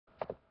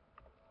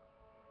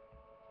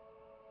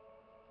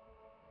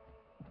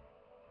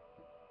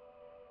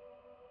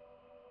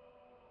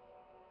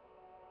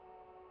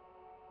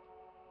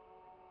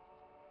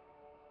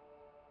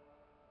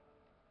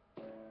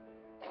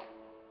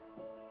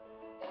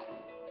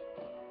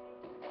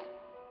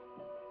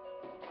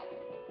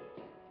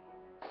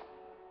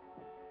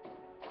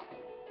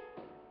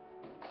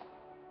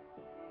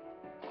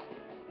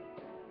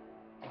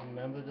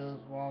Remember those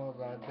walls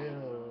I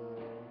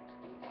built?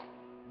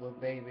 Well,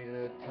 baby,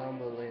 they're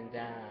tumbling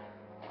down.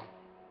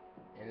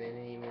 And they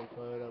didn't even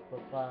put up a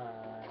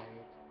fight.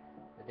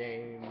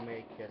 They didn't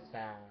make a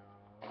sound.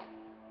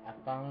 I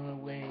found a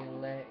way to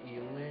let you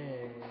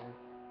in.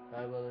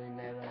 Probably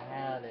never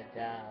had a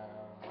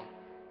doubt.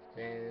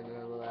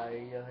 Standing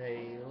like your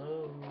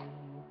halo.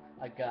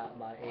 I got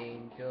my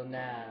angel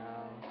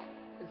now.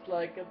 It's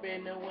like I've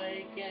been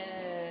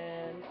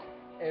awakened.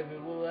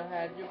 Everywhere I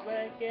had you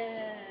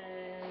breaking.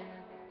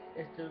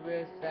 It's the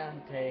risk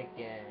I'm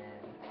taking.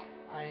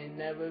 I ain't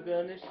never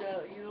gonna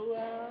shut you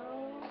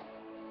out.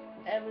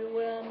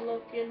 Everywhere I'm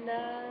looking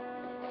now,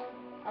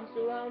 I'm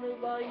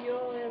surrounded by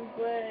your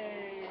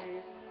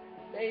embrace.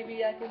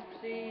 Baby, I can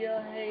see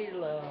your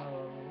halo.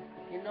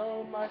 You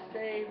know my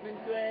saving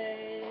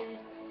grace.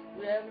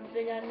 You're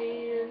everything I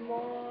need and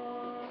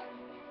more.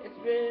 It's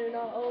written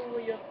all over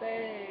your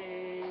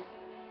face.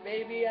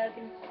 Baby, I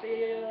can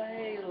feel your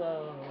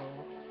halo.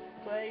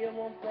 Pray it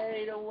won't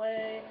fade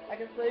away. I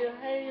can feel your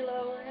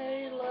halo,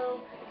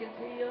 halo. I can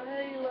see your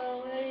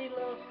halo,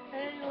 halo,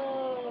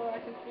 halo. I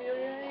can feel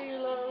your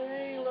halo,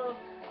 halo.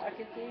 I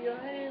can see your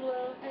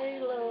halo,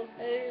 halo,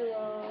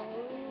 halo.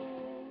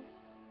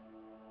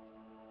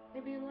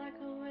 Maybe like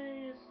a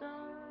ray of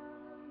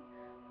sun,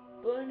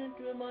 burning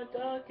through my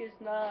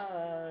darkest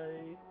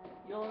night.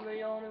 You're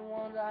the only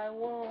one I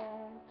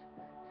want.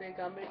 Think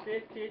I'm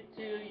addicted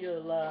to your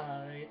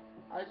light.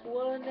 I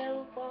swore I'd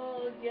never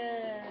fall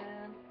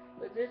again,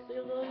 but this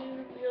still don't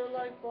even feel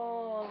like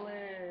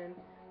falling.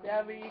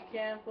 Gravity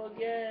can't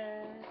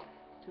forget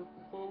to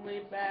pull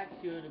me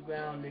back to the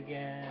ground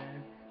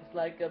again. It's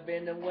like I've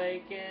been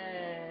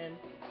awakened.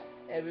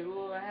 Every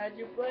rule I had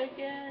you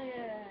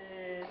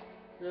breaking.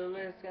 The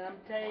risk I'm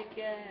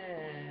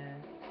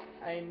taking.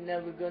 I ain't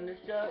never gonna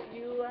shut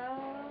you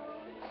out.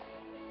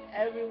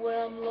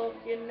 Everywhere I'm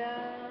looking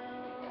now,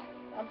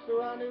 I'm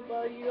surrounded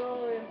by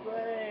your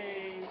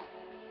embrace.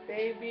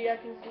 Baby, I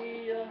can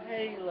see your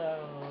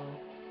halo.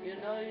 You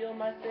know you're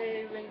my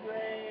saving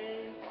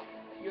grace.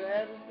 You're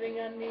everything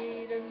I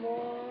need and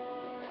more.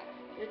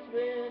 It's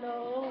written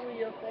all over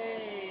your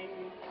face.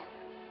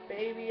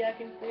 Baby, I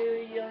can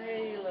feel your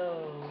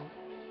halo.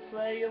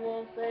 Pray it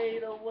won't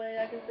fade away.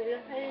 I can feel your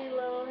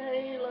halo,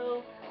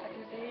 halo. I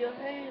can see your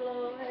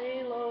halo,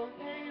 halo,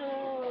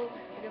 halo.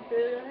 I can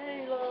feel your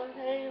halo,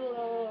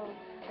 halo.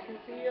 I can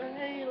see your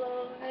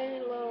halo,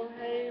 halo,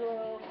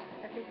 halo.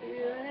 I can feel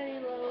your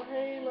halo,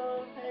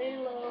 halo,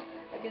 halo.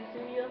 I can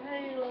see your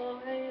halo,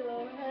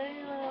 halo,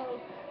 halo.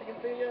 I can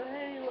feel your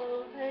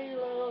halo,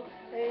 halo,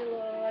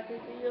 halo. I can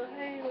see your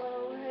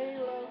halo,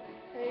 halo,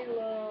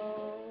 halo.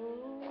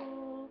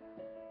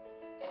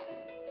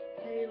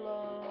 Halo,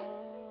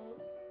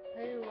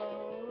 Halo,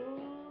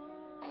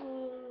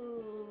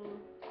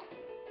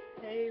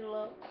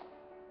 Halo,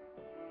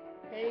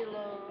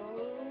 Halo.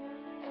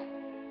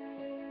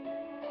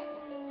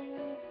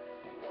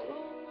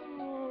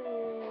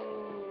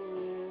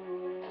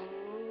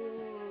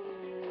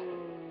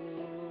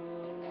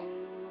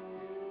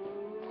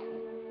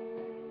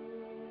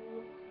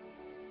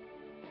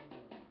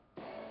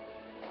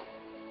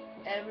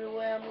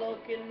 Everywhere I'm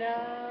looking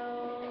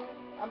now,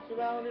 I'm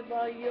surrounded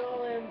by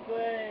your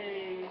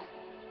embrace.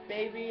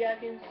 Baby, I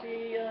can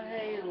see your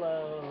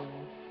halo.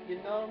 You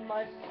know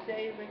my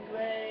saving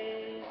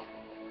grace.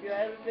 You're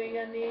everything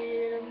I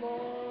need and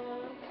more.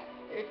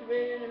 It's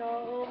written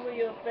all over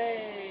your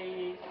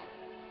face.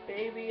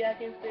 Baby, I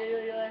can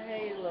feel your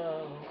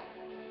halo.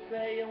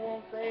 Pray it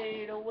won't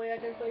fade away. I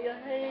can feel your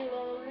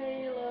halo,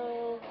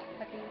 halo.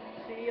 I can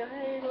see your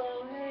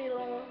halo,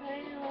 halo,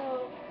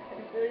 halo. I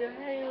can feel your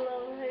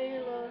halo,